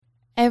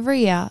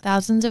Every year,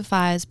 thousands of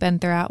fires burn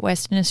throughout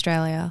Western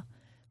Australia.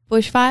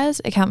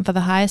 Bushfires account for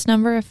the highest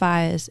number of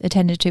fires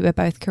attended to by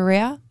both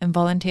career and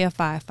volunteer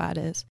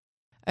firefighters.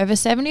 Over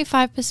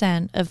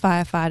 75% of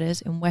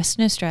firefighters in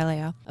Western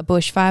Australia are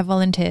bushfire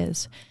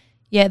volunteers,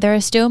 yet there are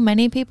still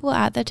many people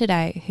out there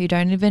today who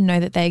don't even know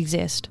that they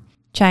exist.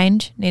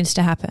 Change needs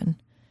to happen.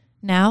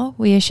 Now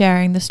we are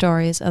sharing the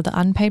stories of the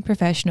unpaid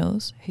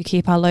professionals who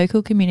keep our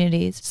local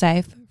communities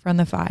safe from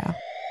the fire.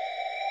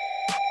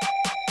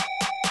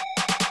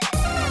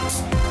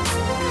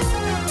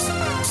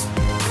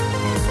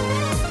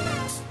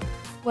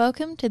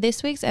 Welcome to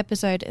this week's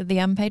episode of The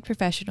Unpaid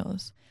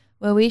Professionals,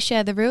 where we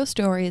share the real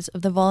stories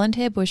of the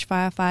volunteer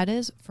bushfire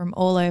fighters from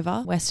all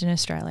over Western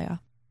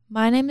Australia.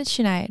 My name is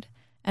Sinead,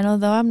 and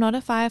although I'm not a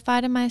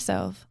firefighter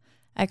myself,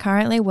 I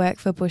currently work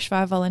for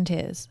Bushfire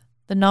Volunteers,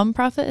 the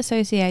non-profit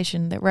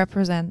association that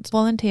represents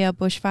volunteer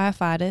bushfire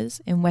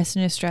fighters in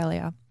Western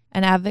Australia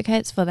and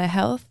advocates for their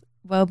health,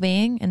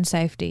 well-being and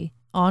safety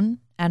on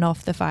and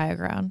off the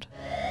fireground.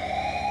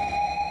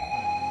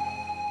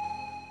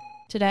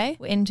 Today,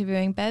 we're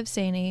interviewing Bev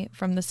Seeney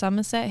from the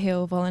Somerset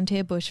Hill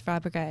Volunteer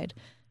Bushfire Brigade,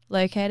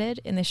 located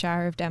in the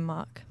Shire of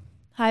Denmark.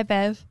 Hi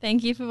Bev,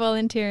 thank you for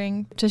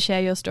volunteering to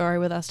share your story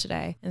with us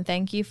today, and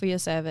thank you for your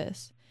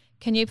service.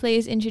 Can you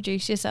please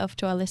introduce yourself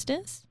to our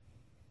listeners?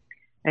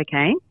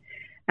 Okay.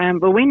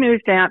 Well, we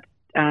moved out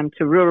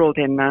to rural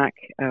Denmark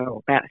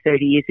about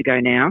 30 years ago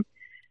now.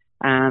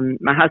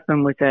 My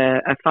husband was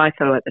a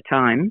FIFO at the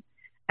time,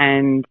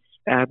 and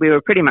we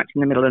were pretty much in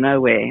the middle of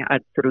nowhere.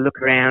 I'd sort of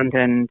look around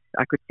and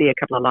I could see a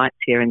couple of lights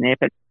here and there,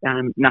 but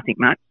nothing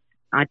much.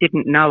 I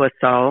didn't know a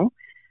soul,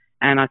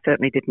 and I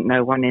certainly didn't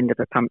know one end of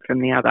a pump from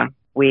the other.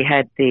 We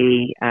had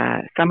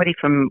somebody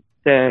from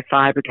the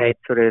fire brigade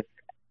sort of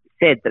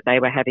said that they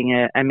were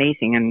having a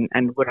meeting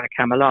and would I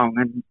come along,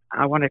 and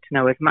I wanted to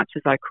know as much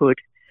as I could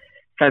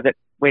so that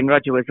when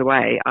Roger was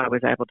away, I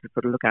was able to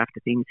sort of look after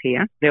things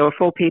here. There were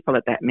 4 people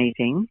at that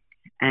meeting,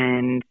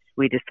 and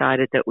we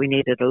decided that we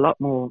needed a lot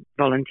more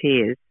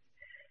volunteers.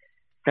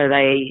 So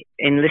they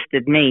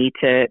enlisted me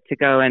to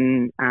go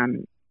and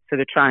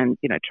sort of try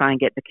and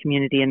get the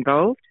community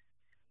involved.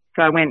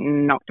 So I went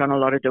and knocked on a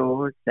lot of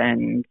doors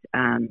and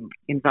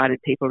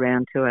invited people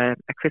around to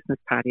a Christmas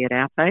party at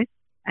our place.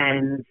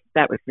 And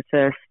that was the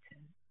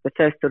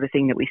first sort of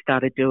thing that we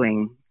started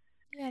doing.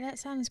 Yeah, that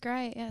sounds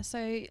great. Yeah,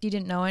 so you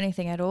didn't know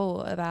anything at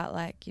all about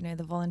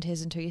the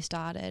volunteers until you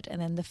started, and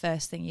then the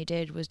first thing you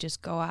did was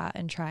just go out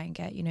and try and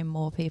get,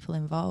 more people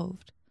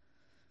involved.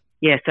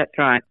 Yes, that's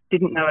right.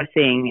 Didn't know a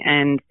thing.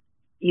 And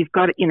you've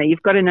got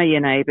to know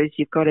your neighbours.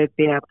 You've got to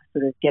be able to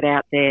sort of get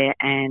out there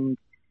and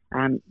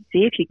see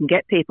if you can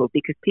get people,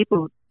 because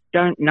people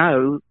don't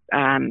know,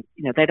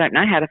 they don't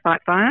know how to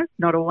fight fires,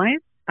 not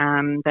always.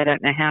 They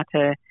don't know how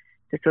to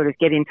sort of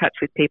get in touch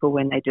with people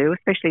when they do,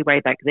 especially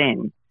way back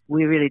then.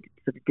 We really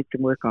sort of did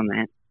some work on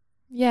that.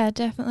 Yeah,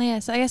 definitely. Yeah.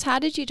 So I guess, how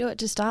did you do it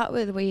to start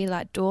with? Were you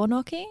door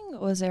knocking,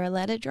 or was there a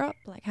letter drop?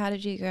 How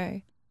did you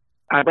go?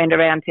 I went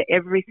around to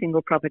every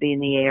single property in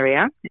the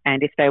area,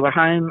 and if they were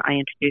home, I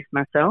introduced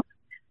myself.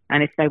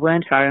 And if they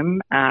weren't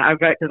home, I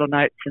wrote little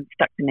notes and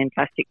stuck them in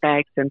plastic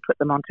bags and put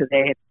them onto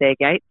their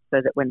gates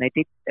so that when they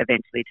did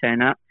eventually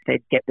turn up,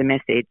 they'd get the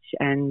message.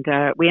 And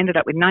we ended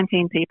up with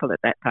 19 people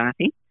at that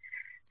party.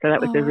 So that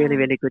was a really,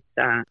 really good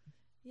start.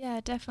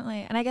 Yeah,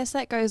 definitely. And I guess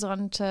that goes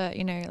on to,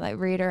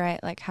 reiterate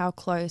how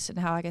close and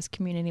how,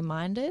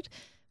 community-minded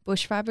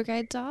bushfire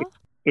brigades are.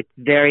 It's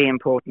very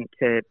important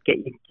to get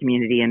your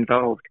community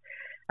involved.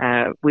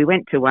 We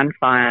went to one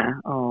fire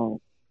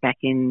back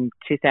in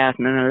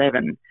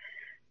 2011,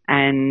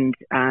 and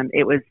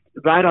it was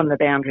right on the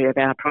boundary of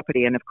our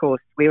property. And, of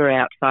course, we were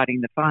out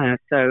fighting the fire,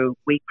 so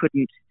we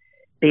couldn't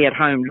be at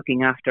home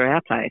looking after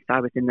our place.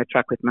 I was in the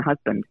truck with my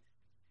husband.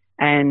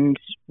 And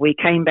we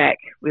came back.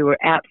 We were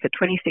out for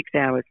 26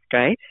 hours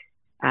straight.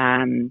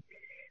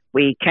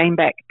 We came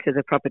back to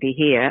the property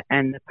here,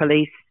 and the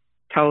police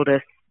told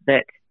us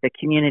that the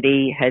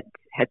community had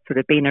sort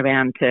of been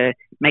around to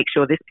make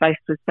sure this place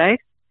was safe.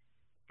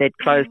 They'd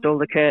closed all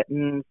the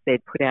curtains.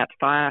 They'd put out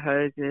fire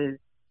hoses.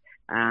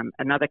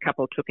 Another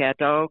couple took our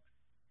dogs.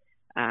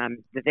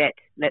 The vet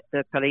let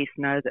the police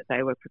know that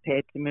they were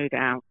prepared to move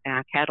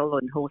our cattle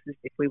and horses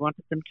if we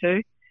wanted them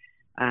to.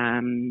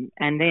 And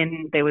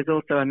then there was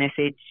also a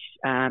message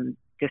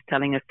just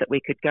telling us that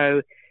we could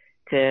go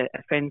to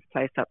a friend's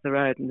place up the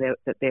road, and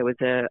that there was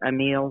a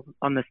meal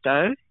on the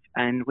stove,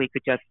 and we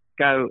could just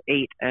go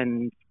eat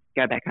and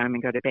go back home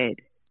and go to bed.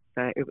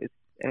 So it was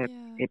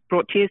it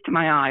brought tears to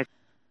my eyes.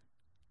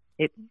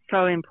 It's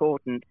so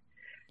important.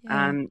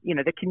 Yeah.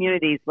 The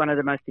community is one of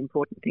the most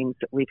important things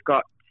that we've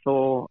got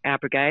for our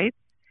brigades,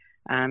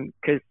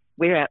 because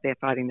we're out there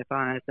fighting the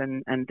fires,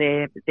 and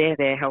they're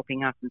there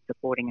helping us and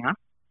supporting us.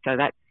 So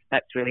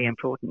that's really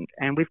important.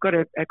 And we've got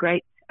a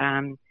great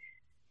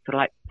sort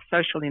of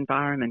social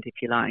environment, if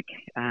you like.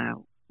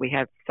 We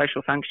have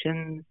social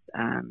functions.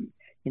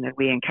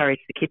 We encourage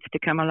the kids to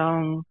come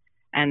along.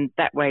 And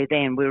that way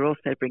then we're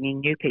also bringing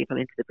new people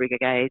into the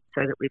brigade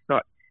so that we've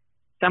got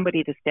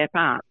somebody to step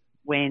up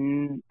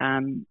when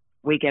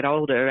we get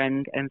older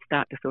and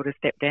start to sort of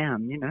step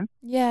down,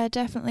 Yeah,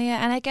 definitely.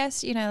 And I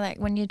guess, like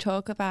when you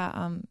talk about,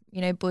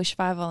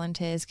 bushfire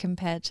volunteers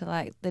compared to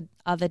like the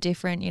other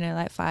different,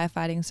 like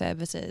firefighting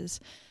services,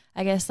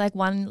 I guess like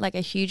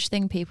a huge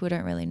thing people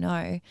don't really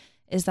know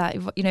is that,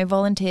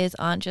 volunteers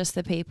aren't just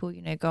the people,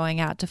 going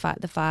out to fight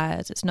the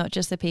fires. It's not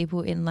just the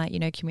people in like,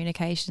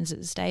 communications at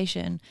the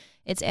station.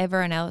 It's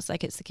everyone else.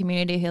 Like it's the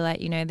community who like,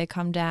 they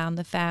come down,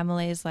 the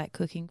families like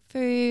cooking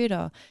food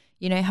or,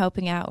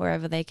 helping out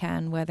wherever they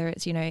can, whether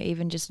it's,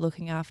 even just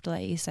looking after,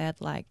 like you said,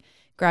 like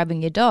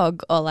grabbing your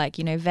dog or like,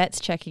 vets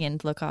checking in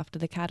to look after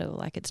the cattle.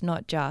 Like it's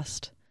not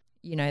just,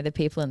 the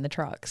people in the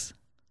trucks.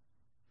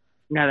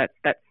 No,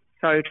 that's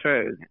so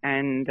true.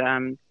 And,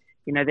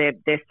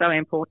 they're so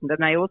important, and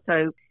they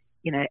also,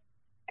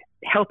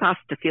 help us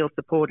to feel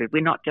supported.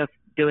 We're not just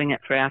doing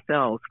it for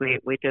ourselves.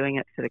 We're doing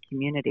it for the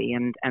community,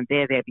 and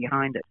they're there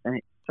behind us, and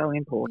it's so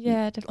important.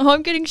 Yeah.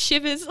 I'm getting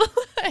shivers.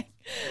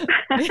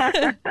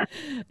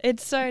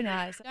 It's so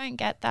nice. I don't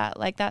get that.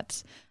 Like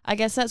I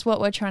guess that's what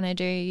we're trying to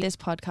do, this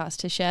podcast,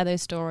 to share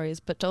those stories,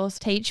 but to also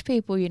teach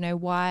people,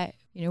 why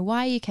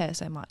you care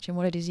so much and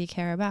what it is you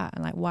care about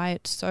and like why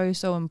it's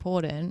so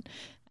important.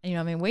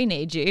 And, we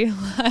need you.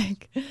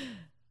 Like,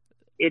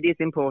 it is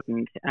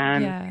important.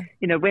 Yeah.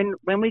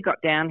 When we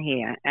got down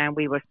here and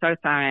we were so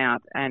far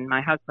out and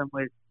my husband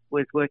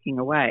was working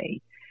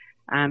away,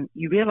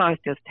 you realise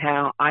just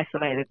how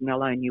isolated and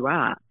alone you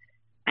are.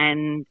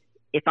 And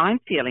if I'm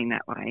feeling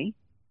that way,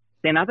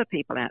 then other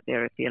people out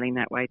there are feeling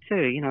that way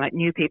too, like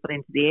new people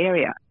into the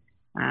area.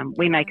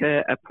 We make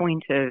a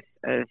point of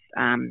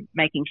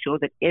making sure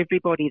that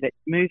everybody that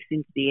moves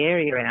into the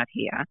area out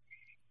here,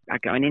 I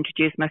go and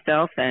introduce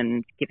myself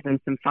and give them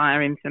some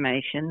fire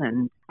information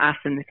and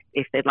ask them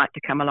if they'd like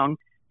to come along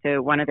to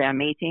one of our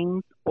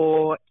meetings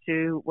or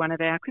to one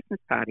of our Christmas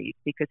parties,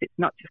 because it's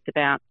not just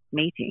about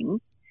meetings,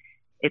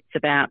 it's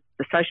about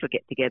the social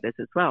get-togethers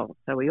as well.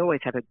 So we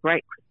always have a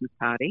great Christmas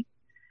party.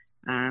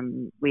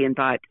 We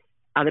invite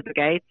other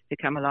brigades to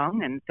come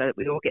along, and so that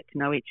we all get to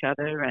know each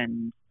other,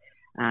 and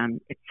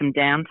it's some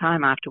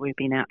downtime after we've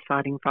been out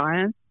fighting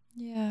fires.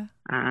 Yeah.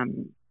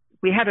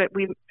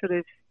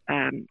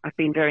 I've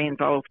been very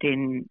involved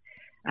in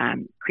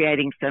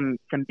creating some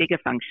bigger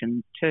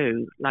functions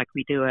too. Like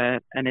we do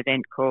an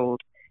event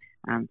called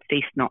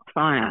Feast Not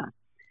Fire,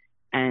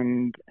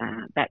 and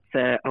that's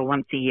a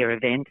once-a-year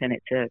event, and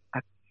it's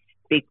a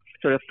big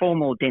sort of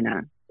formal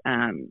dinner.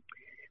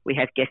 We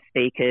have guest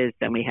speakers,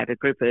 and we have a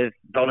group of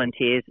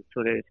volunteers that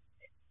sort of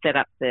set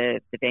up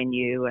the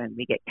venue, and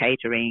we get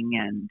catering,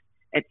 and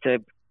it's a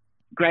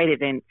great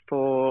event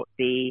for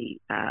the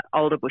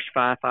older bush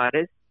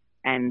firefighters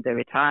and the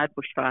retired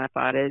bush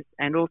firefighters,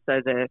 and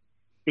also the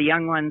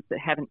young ones that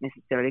haven't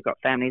necessarily got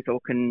families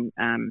or can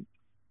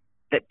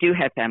that do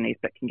have families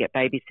but can get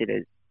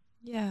babysitters.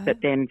 Yeah. But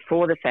then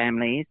for the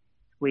families,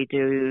 we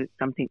do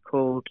something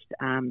called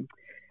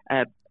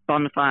a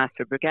bonfire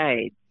for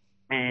brigades,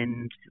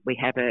 and we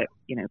have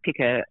pick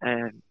a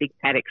big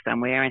paddock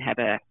somewhere and have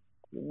a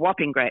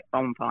whopping great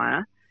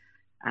bonfire.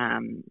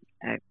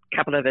 A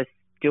couple of us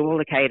do all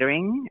the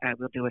catering.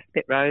 We'll do a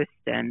spit roast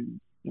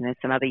and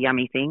some other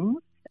yummy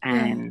things.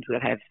 And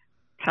we'll have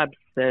tubs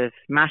of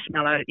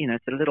marshmallow, sort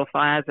of little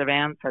fires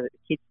around so that the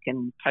kids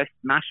can toast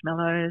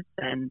marshmallows.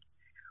 And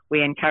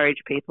we encourage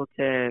people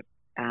to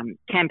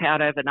camp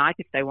out overnight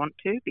if they want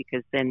to,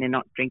 because then they're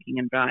not drinking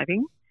and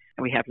driving.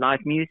 And we have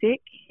live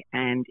music.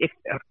 And if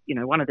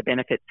one of the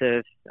benefits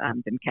of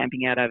them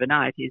camping out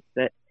overnight is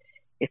that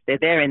if they're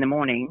there in the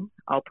morning,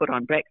 I'll put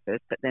on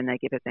breakfast, but then they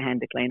give us a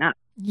hand to clean up.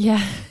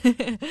 Yeah,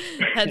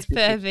 that's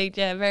perfect.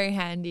 Yeah, very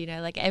handy,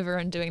 like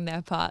everyone doing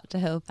their part to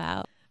help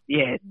out.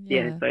 Yeah.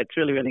 So it's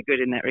really, really good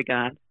in that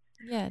regard.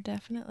 Yeah,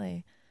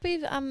 definitely.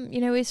 We've,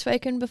 we've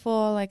spoken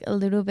before, like a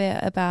little bit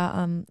about,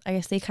 I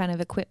guess the kind of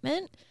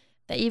equipment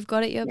that you've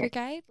got at your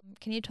brigade.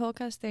 Can you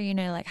talk us through,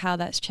 like how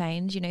that's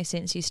changed,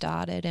 since you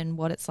started and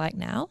what it's like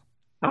now?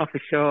 Oh, for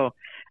sure.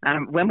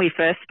 When we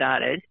first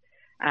started,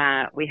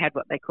 we had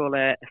what they call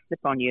a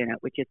slip-on unit,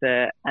 which is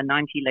a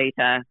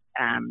 90-litre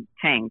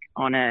tank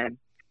on a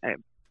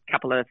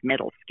couple of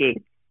metal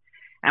skids.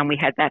 And we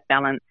had that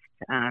balanced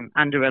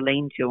under a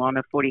lean-to on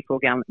a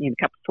 44-gallon,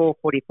 four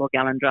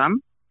 44-gallon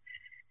drums.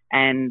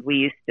 And we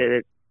used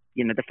to,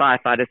 the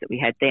firefighters that we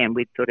had then,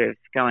 we'd sort of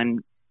go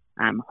and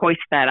hoist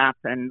that up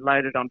and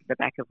load it onto the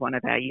back of one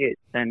of our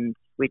utes, and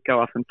we'd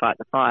go off and fight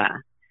the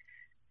fire.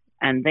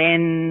 And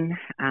then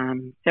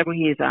several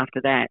years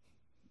after that,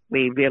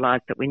 we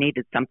realised that we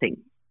needed something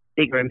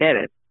bigger and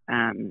better.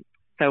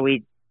 So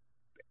we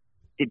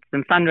did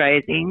some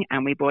fundraising,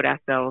 and we bought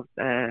ourselves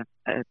a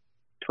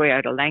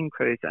Toyota Land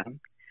Cruiser.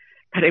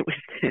 But it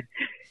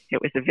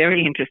was a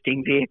very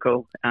interesting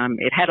vehicle.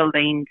 It had a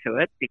lean to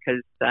it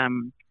because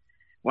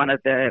one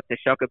of the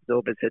shock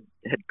absorbers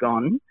had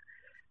gone.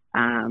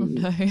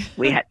 No.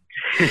 We had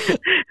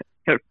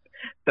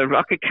the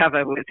rocket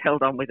cover was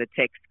held on with a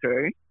tech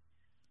screw,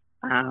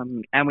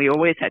 and we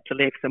always had to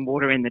leave some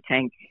water in the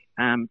tank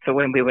for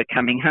when we were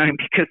coming home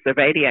because the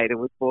radiator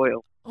would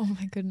boil. Oh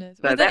my goodness!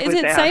 So is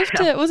it safe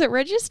to? Was it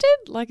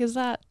registered? Like, is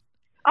that?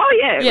 Oh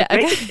yeah, it Yeah,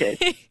 was okay.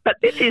 registered. But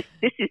this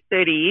is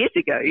 30 years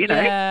ago, you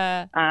know.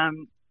 Yeah.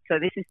 So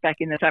this is back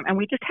in the time, and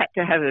we just had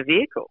to have a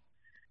vehicle.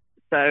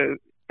 So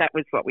that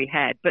was what we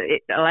had. But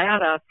it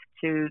allowed us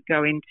to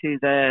go into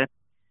the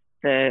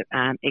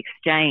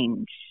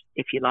exchange,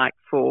 if you like,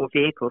 for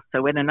vehicles.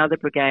 So when another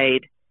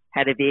brigade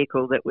had a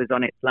vehicle that was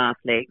on its last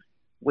legs,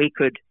 we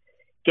could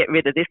get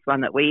rid of this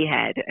one that we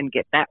had and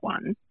get that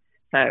one.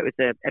 So it was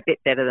a bit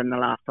better than the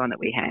last one that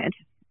we had.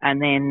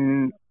 And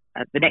then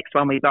the next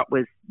one we got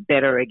was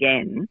better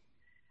again.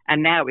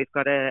 And now we've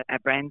got a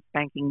brand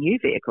spanking new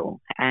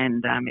vehicle,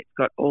 and it's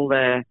got all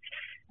the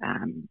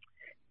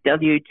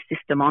deluge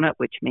system on it,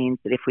 which means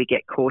that if we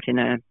get caught in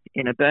a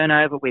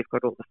burnover, we've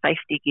got all the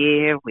safety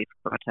gear. We've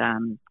got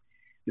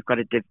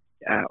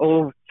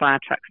all fire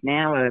trucks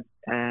now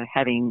are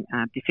having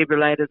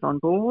defibrillators on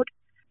board.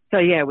 So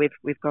yeah,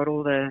 we've got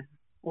all the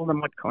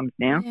mod cons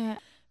now. Yeah,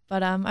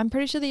 but I'm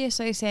pretty sure the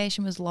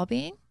association was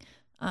lobbying,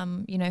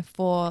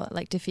 for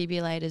like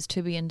defibrillators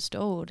to be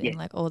installed in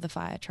like all the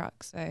fire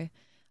trucks. So.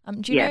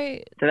 Do you know?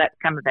 So that's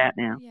come about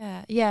now.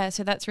 Yeah.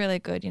 So that's really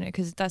good,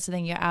 because that's the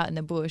thing. You're out in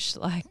the bush,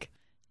 like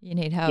you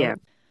need help. Yeah.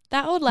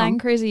 That old Land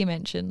Cruiser you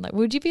mentioned, like,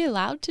 would you be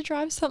allowed to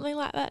drive something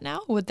like that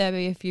now? Or would there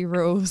be a few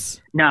rules?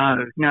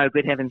 No,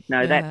 good heavens,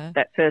 no. Yeah.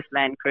 That first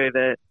Land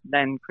Cruiser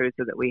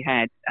that we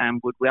had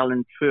would well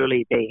and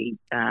truly be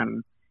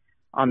on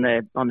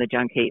the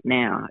junk heap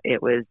now.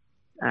 It was.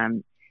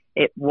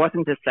 It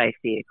wasn't a safe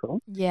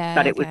vehicle,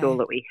 but it was all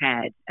that we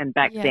had. And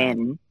back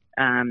then.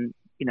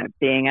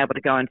 Being able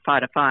to go and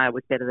fight a fire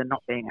was better than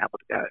not being able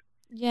to go.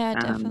 Yeah,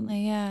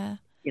 definitely, yeah.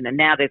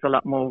 Now there's a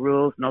lot more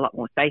rules and a lot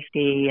more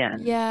safety.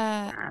 And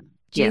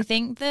do you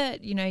think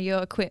that,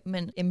 your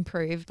equipment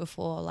improved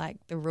before,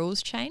 like, the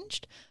rules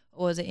changed?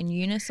 Or was it in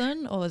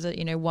unison? Or was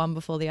it, one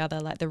before the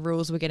other? Like, the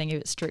rules were getting a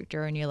bit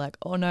stricter and you're like,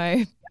 oh, no.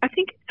 I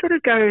think it sort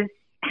of goes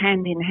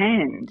hand in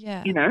hand.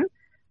 Yeah.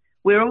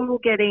 We're all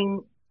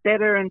getting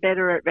better and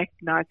better at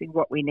recognising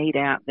what we need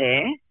out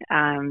there.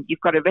 You've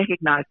got to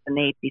recognise the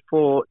need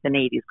before the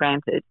need is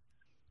granted.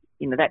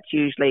 That's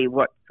usually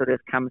what sort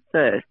of comes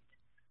first.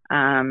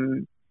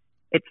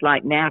 It's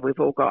like now we've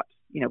all got,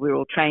 we're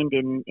all trained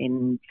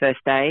in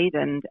first aid,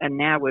 and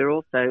now we're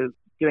also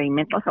doing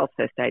mental health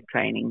first aid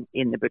training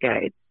in the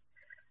brigades.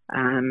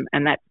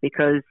 And that's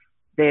because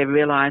they're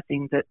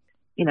realising that,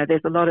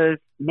 there's a lot of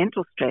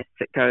mental stress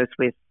that goes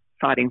with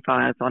fighting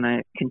fires on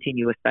a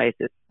continuous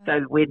basis.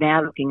 So we're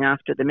now looking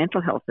after the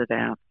mental health of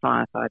our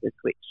firefighters,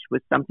 which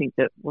was something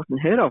that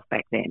wasn't heard of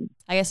back then.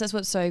 I guess that's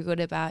what's so good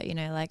about,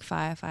 like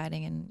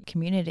firefighting and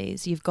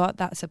communities. You've got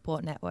that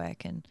support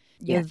network and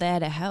you're there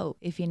to help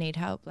if you need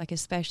help, like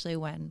especially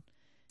when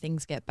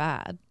things get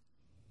bad.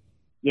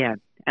 Yeah,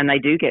 and they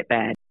do get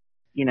bad.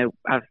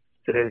 I've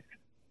sort of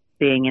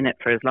being in it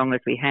for as long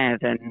as we have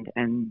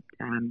and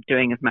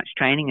doing as much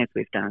training as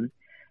we've done,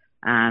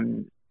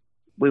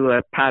 we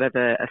were part of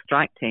a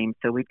strike team,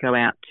 so we'd go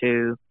out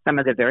to some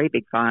of the very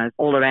big fires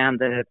all around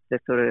the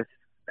sort of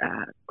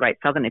Great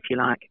Southern, if you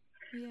like.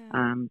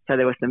 Yeah. So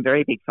there were some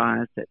very big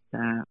fires that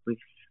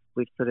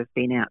we've sort of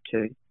been out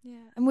to. Yeah.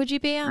 And would you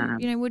be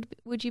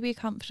would you be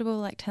comfortable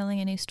like telling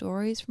any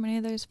stories from any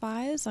of those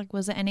fires? Like,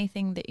 was there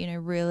anything that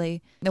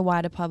really the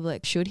wider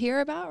public should hear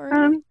about?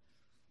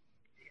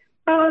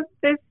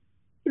 There's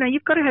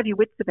you've got to have your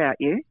wits about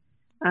you.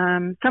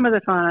 Some of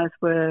the fires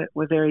were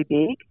very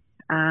big.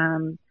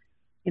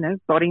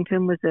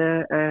 Boddington was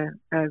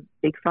a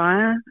big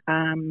fire.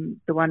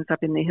 The ones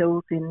up in the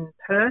hills in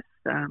Perth,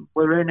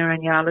 Waroona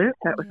and Yarloop,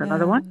 that was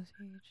another one.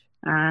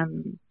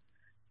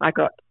 I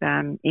got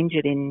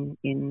injured in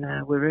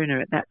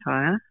Waroona at that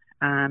fire.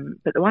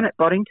 But the one at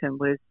Boddington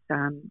was,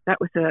 that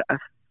was a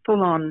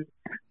full-on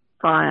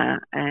fire,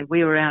 and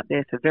we were out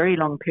there for very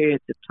long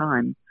periods of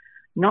time,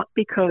 not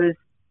because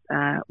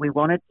we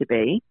wanted to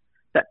be,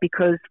 but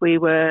because we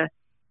were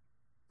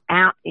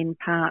out in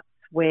parts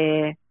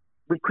where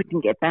we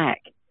couldn't get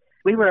back.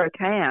 We were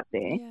okay out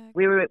there. Yeah.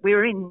 We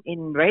were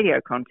in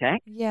radio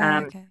contact.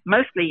 Yeah, okay.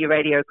 Mostly your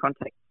radio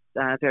contacts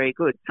are very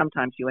good.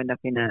 Sometimes you end up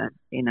in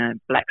a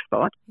black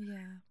spot.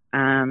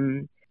 Yeah.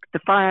 The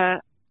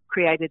fire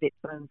created its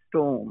own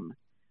storm,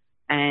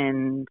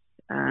 and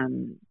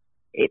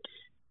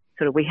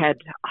we had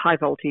high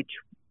voltage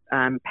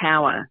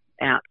power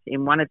out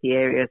in one of the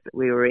areas that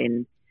we were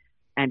in,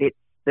 and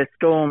the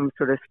storm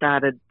sort of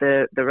started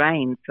the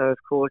rain. So of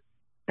course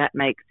that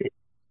makes it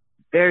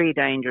very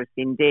dangerous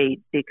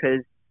indeed,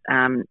 because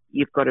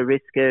you've got a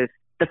risk of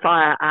the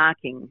fire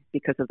arcing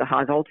because of the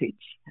high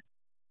voltage.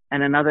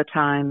 And another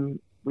time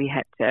we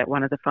had to,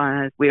 one of the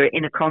fires, we were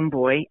in a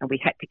convoy and we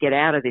had to get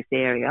out of this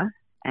area,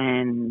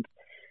 and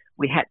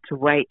we had to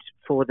wait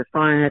for the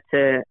fire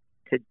to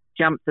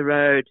jump the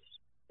road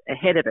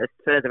ahead of us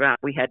further up.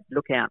 We had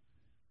lookouts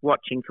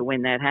watching for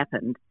when that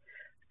happened,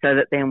 so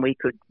that then we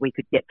could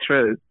get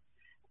through.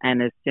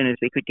 And as soon as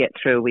we could get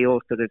through, we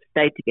all sort of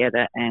stayed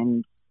together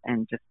and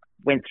just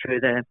went through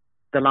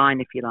the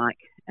line, if you like,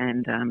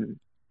 and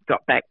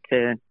got back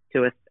to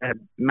a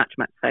much,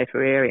 much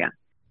safer area.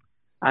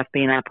 I've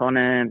been up on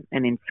an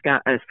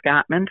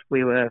escarpment.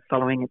 We were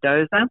following a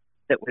dozer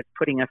that was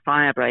putting a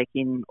fire break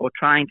in or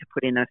trying to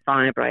put in a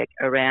fire break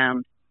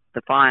around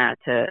the fire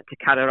to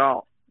cut it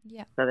off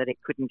so that it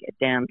couldn't get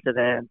down to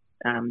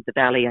the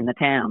valley and the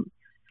town.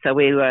 So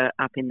we were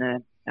up in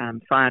the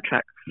fire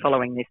truck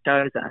following this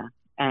dozer,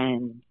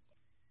 and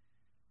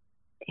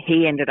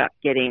he ended up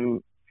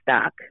getting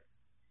stuck.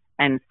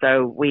 And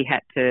so we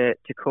had to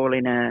call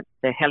in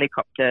the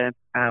helicopter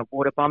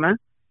water bomber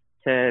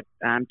to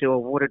do a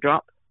water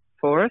drop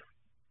for us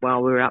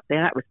while we were up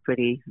there. That was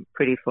pretty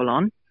full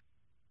on.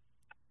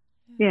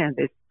 Yeah,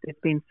 there's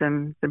been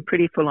some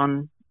pretty full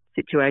on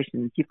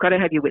situations. You've got to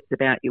have your wits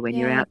about you when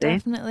you're out there.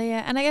 Definitely,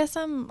 yeah. And I guess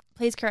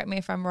please correct me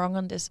if I'm wrong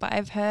on this, but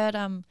I've heard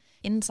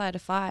inside a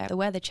fire the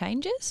weather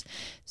changes.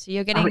 So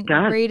you're getting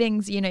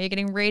readings, you're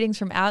getting readings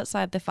from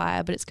outside the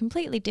fire, but it's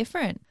completely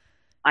different.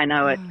 I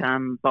know at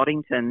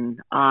Boddington,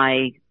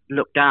 I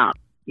looked up,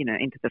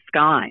 into the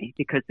sky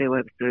because there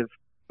was sort of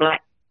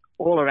black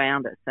all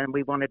around us, and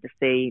we wanted to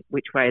see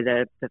which way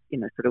the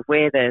sort of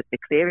where the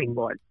clearing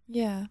was.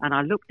 Yeah. And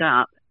I looked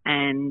up,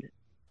 and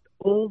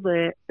all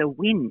the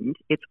wind,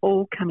 it's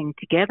all coming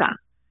together.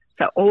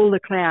 So all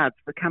the clouds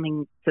were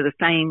coming to the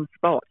same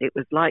spot. It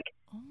was like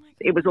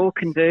it was all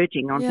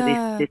converging onto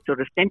this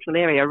sort of central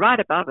area right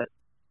above it.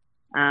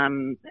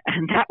 And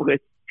that was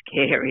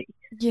scary.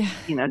 Yeah.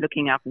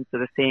 Looking up and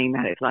sort of seeing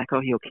that, it's like, oh,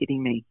 you're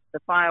kidding me. The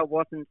fire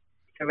wasn't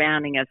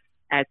surrounding us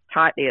as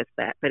tightly as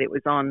that, but it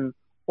was on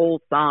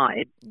all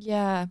sides.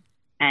 Yeah.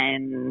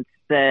 And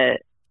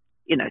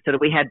sort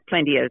of we had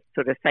plenty of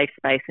sort of safe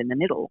space in the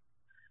middle,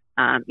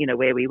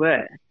 where we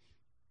were.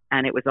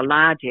 And it was a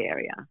large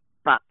area,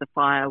 but the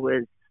fire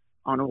was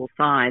on all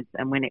sides,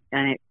 and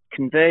it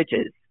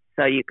converges,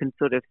 so you can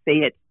sort of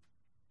see it.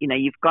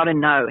 You've got to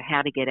know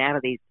how to get out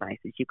of these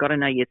places. You've got to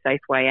know your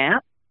safe way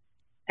out.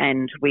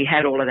 And we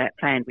had all of that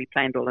planned. We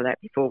planned all of that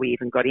before we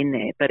even got in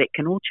there, but it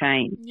can all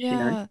change.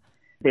 Yeah.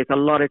 There's a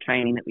lot of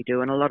training that we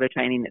do and a lot of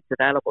training that's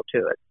available to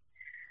us.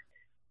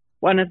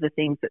 One of the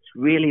things that's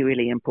really,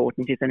 really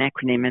important is an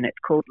acronym, and it's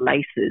called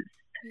LACES,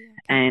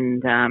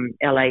 and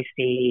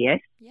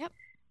LACES. Yep.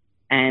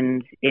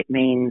 And it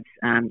means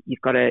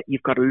you've got to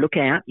look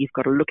out. You've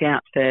got to look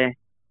out for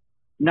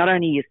not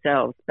only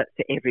yourselves but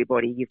for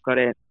everybody. You've got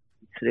to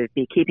sort of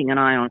be keeping an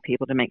eye on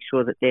people to make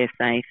sure that they're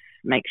safe.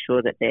 Make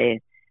sure that they're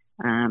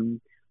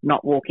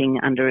not walking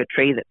under a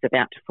tree that's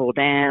about to fall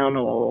down,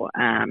 or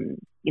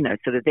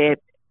sort of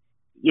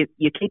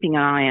you're keeping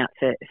an eye out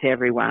for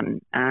everyone.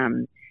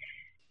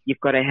 You've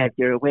got to have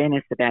your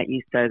awareness about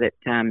you so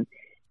that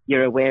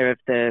you're aware of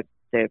the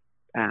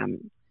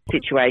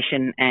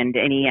situation and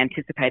any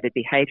anticipated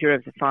behaviour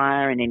of the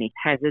fire and any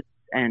hazards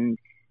and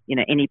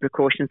any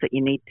precautions that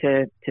you need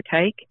to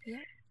take.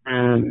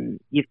 Yeah.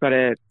 You've got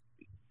to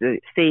the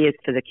C is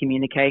for the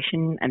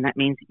communication, and that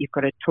means that you've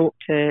got to talk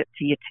to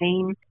your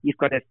team. You've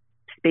got to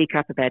speak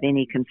up about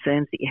any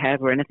concerns that you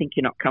have or anything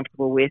you're not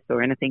comfortable with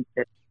or anything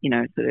that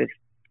sort of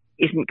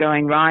isn't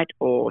going right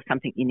or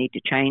something you need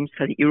to change,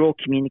 so that you're all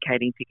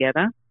communicating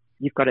together.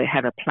 You've got to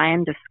have a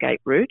planned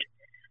escape route,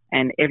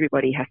 and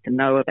everybody has to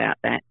know about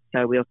that.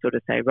 So we'll sort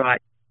of say,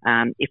 right,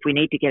 if we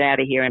need to get out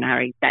of here in a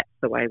hurry, that's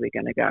the way we're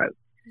going to go.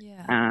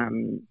 Yeah.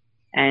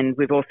 And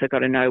we've also got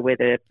to know where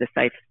the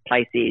safe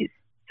place is,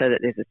 so that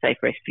there's a safe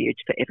refuge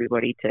for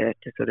everybody to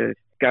sort of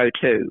go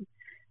to.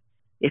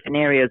 If an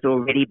area has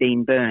already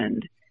been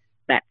burned,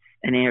 that's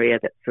an area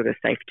that's sort of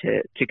safe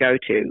to go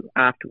to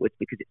afterwards,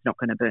 because it's not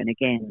going to burn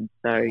again.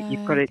 So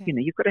you've got to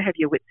you've got to have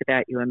your wits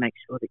about you and make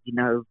sure that you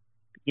know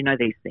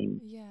these things.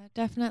 Yeah,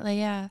 definitely,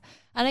 yeah.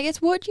 And I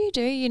guess what do you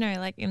do,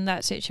 like in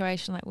that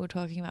situation like we were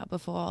talking about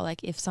before,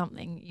 like if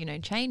something,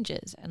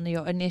 changes and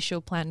your initial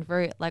planned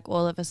route, like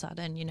all of a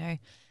sudden,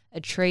 a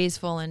tree's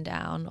fallen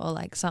down or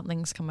like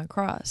something's come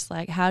across,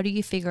 like how do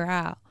you figure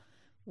out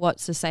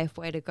what's the safe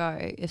way to go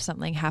if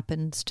something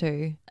happens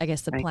to, I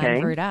guess, the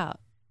planned route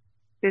out?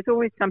 There's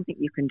always something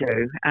you can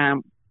do.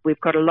 We've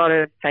got a lot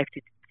of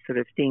safety sort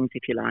of things,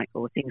 if you like,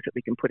 or things that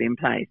we can put in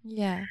place.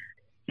 Yeah.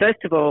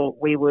 First of all,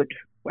 we would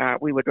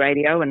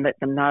radio and let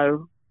them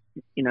know,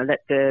 let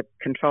the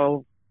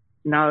control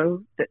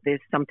know that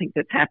there's something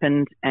that's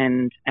happened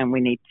and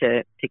we need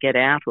to get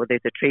out, or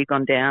there's a tree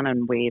gone down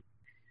and we're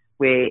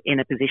in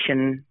a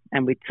position,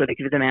 and we sort of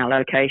give them our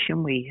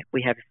location. We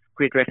have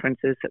grid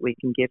references that we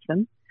can give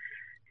them.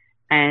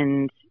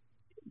 And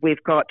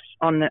we've got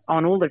on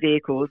all the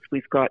vehicles,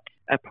 we've got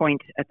a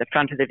point at the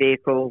front of the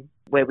vehicle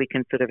where we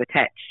can sort of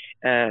attach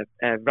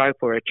a rope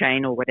or a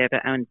chain or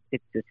whatever, and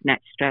it's a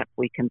snatch strap.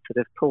 We can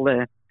sort of pull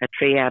a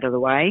tree out of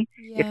the way.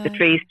 Yeah. If the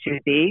tree is too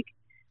big,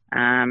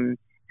 and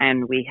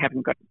we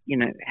haven't got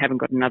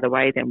another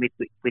way, then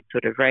we'd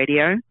sort of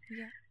radio.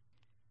 Yeah.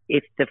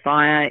 If the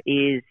fire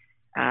is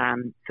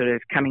sort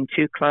of coming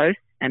too close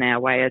and our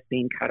way has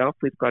been cut off,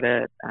 we've got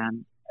a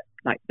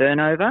burn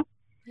over.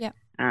 Yeah.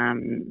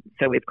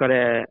 So we've got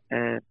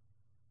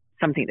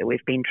something that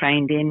we've been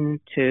trained in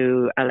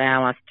to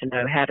allow us to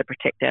know how to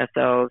protect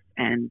ourselves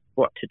and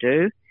what to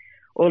do.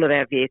 All of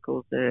our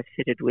vehicles are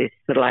fitted with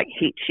sort of like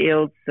heat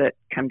shields that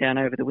come down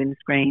over the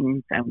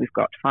windscreens, and we've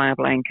got fire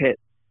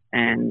blankets,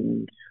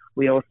 and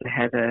We also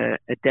have a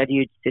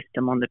deluge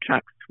system on the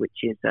trucks,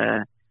 which is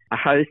a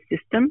hose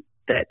system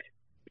that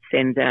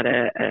sends out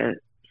a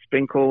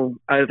sprinkle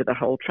over the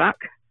whole truck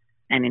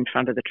and in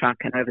front of the truck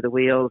and over the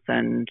wheels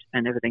and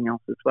everything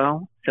else as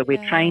well. So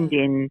we're trained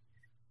in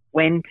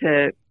when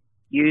to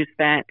use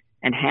that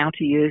and how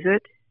to use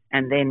it.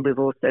 And then we've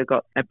also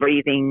got a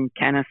breathing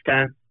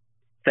canister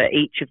for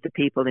each of the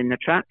people in the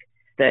truck,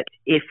 that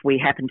if we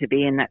happen to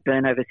be in that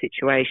burnover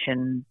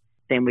situation,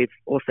 then we've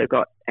also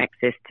got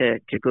access to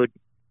good,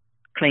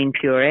 clean,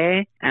 pure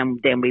air. And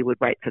then we would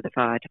wait for the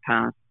fire to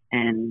pass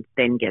and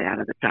then get out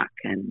of the truck.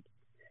 And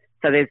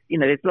so there's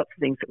lots of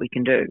things that we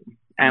can do.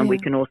 And we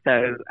can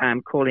also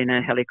call in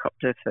a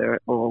helicopter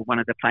or one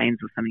of the planes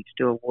or something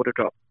to do a water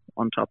drop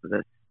on top of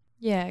it.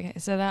 Yeah, okay.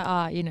 So that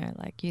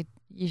like you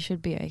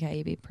should be okay.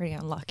 You'd be pretty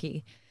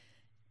unlucky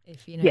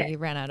if, you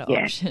ran out of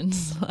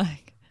options. There's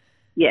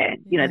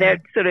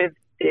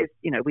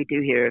we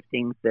do hear of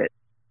things that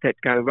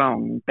go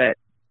wrong, but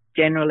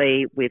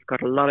generally we've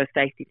got a lot of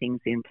safety things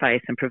in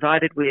place, and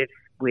provided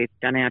we've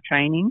done our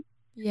training,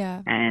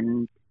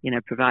 and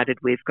provided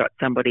we've got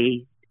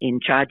somebody in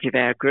charge of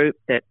our group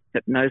that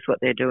knows what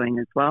they're doing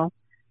as well,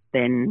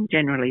 then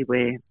generally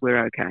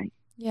we're okay.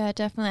 Yeah,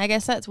 definitely. I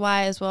guess that's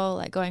why as well,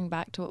 like going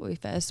back to what we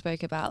first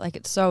spoke about, like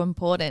it's so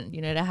important,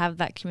 to have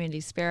that community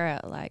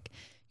spirit,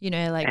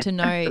 to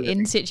know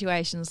in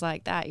situations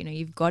like that,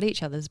 you've got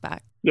each other's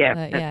back. Yeah,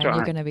 that's right.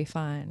 You're going to be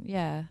fine.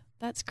 Yeah,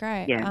 that's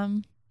great. Yeah.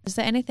 Is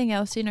there anything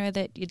else,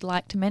 that you'd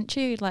like to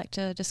mention, you'd like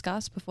to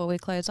discuss before we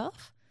close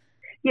off?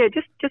 Yeah,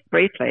 just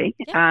briefly.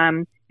 Yeah.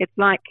 It's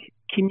like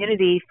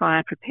community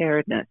fire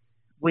preparedness.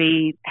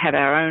 We have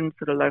our own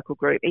sort of local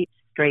group. Each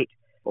street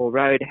or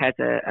road has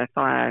a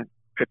fire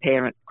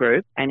preparedness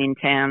group, and in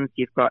towns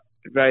you've got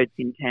roads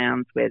in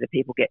towns where the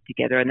people get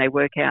together and they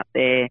work out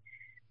their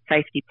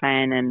safety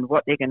plan and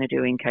what they're going to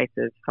do in case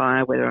of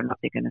fire, whether or not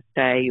they're going to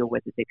stay or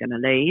whether they're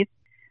going to leave.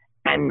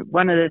 And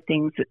one of the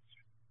things that's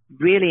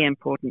really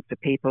important for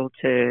people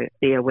to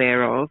be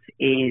aware of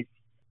is,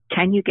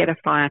 can you get a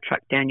fire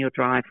truck down your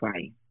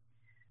driveway?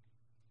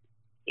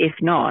 If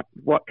not,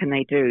 what can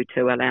they do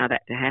to allow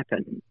that to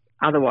happen?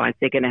 Otherwise,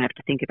 they're going to have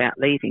to think about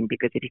leaving,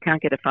 because if you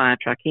can't get a fire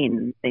truck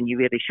in, then you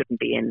really shouldn't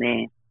be in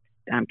there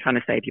trying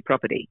to save your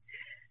property.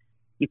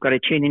 You've got to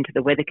tune into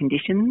the weather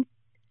conditions,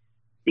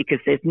 because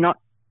there's not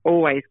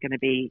always going to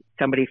be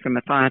somebody from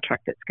a fire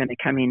truck that's going to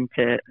come in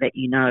to let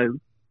you know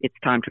it's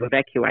time to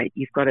evacuate.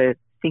 You've got to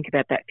think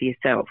about that for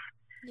yourself.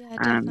 Yeah,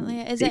 definitely.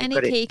 Is there any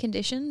key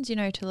conditions,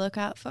 to look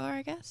out for,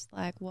 I guess?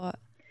 Like what?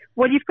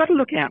 Well, you've got to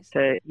look out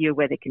for your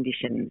weather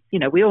conditions.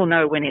 We all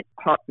know when it's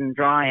hot and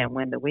dry and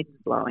when the wind's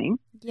blowing.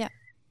 Yeah.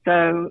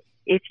 So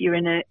if you're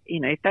in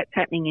if that's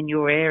happening in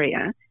your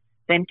area,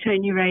 then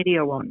turn your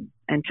radio on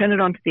and turn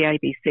it on to the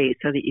ABC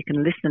so that you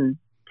can listen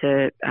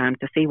to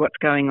see what's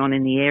going on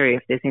in the area,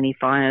 if there's any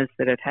fires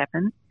that have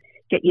happened.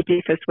 Get your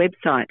DFS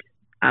website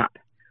up,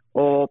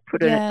 or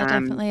put the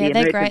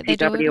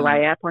emergency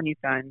WA app on your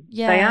phone.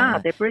 Yeah.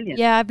 They're brilliant.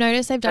 Yeah, I've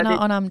noticed they've done it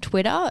on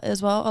Twitter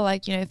as well, or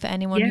for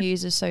anyone who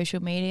uses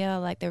social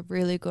media, they're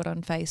really good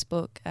on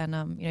Facebook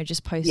and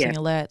just posting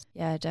alerts.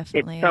 Yeah,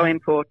 definitely. It's so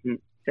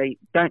important. So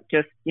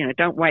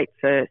don't wait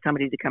for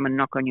somebody to come and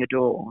knock on your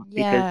door,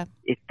 because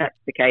if that's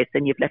the case,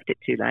 then you've left it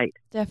too late.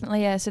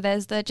 Definitely, yeah. So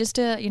there's just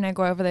to,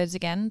 go over those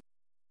again.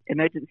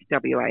 Emergency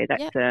WA,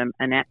 that's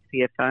an app for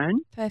your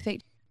phone.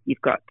 Perfect. You've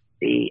got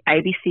the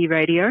ABC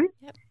radio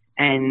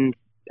and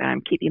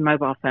keep your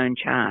mobile phone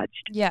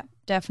charged. Yeah,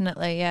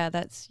 definitely. Yeah,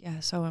 that's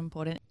so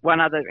important. One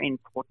other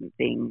important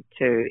thing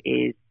too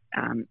is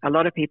a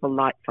lot of people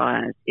light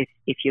fires.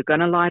 If you're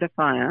going to light a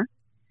fire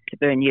to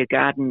burn your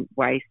garden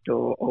waste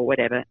or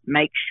whatever,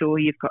 make sure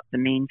you've got the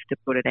means to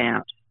put it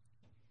out.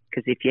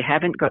 Because if you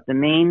haven't got the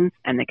means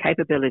and the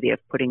capability of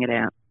putting it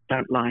out,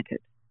 don't light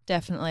it.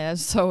 Definitely.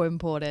 That's so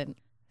important.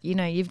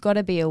 You've got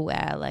to be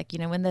aware,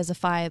 when there's a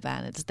fire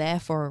ban, it's there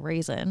for a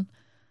reason.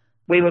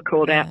 We were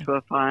called out to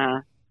a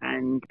fire,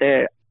 and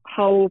the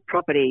whole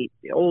property,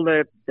 all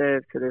the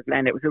sort of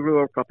land, it was a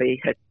rural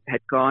property, had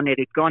gone. It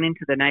had gone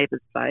into the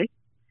neighbour's place.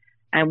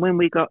 And when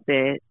we got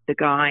there, the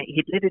guy,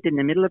 he'd lit it in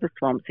the middle of a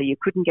swamp, so you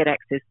couldn't get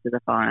access to the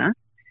fire.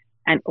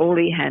 And all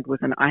he had was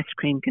an ice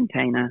cream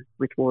container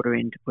with water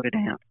in to put it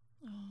out.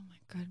 Oh, my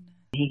goodness.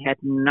 He had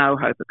no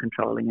hope of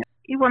controlling it.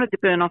 He wanted to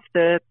burn off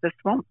the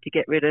swamp to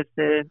get rid of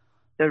the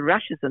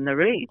rushes and the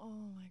reeds. Oh,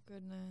 my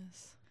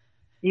goodness.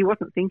 He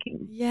wasn't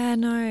thinking. Yeah,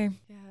 no.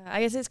 Yeah,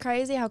 I guess it's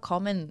crazy how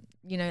common,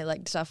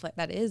 stuff like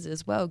that is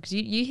as well, because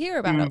you hear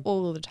about it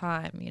all the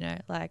time,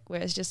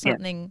 where it's just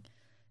something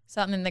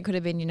that could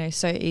have been,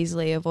 so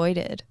easily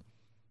avoided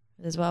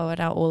as well. And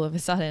now all of a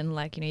sudden,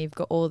 you've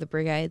got all the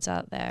brigades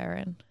out there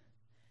and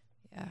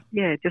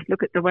Yeah, just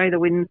look at the way the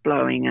wind's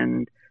blowing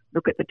and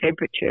look at the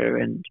temperature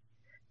and,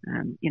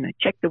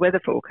 check the weather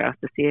forecast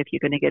to see if you're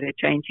going to get a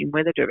change in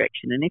weather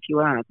direction. And if you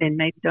are, then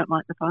maybe don't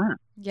light the fire.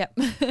 Yep,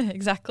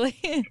 exactly.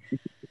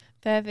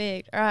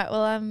 Perfect. All right.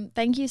 Well,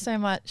 thank you so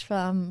much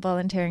for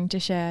volunteering to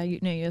share,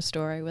 your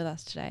story with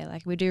us today.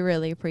 We do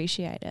really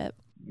appreciate it.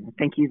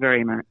 Thank you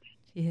very much.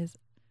 Cheers.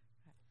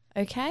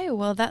 Okay,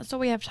 well, that's all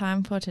we have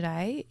time for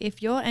today.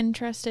 If you're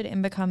interested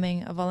in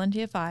becoming a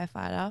volunteer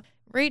firefighter,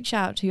 reach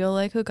out to your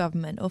local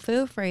government or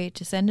feel free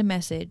to send a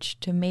message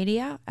to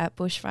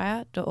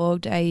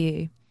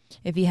media@bushfire.org.au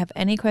if you have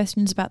any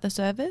questions about the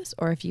service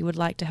or if you would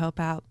like to help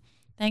out.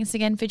 Thanks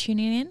again for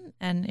tuning in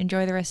and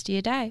enjoy the rest of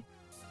your day.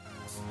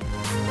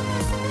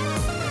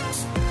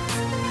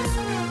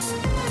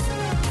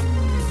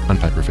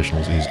 Unpaid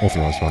Professionals is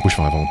authorised by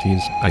Bushfire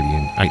Volunteers,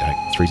 ABN 88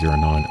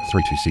 309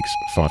 326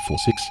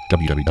 546,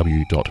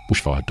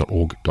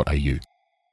 www.bushfire.org.au.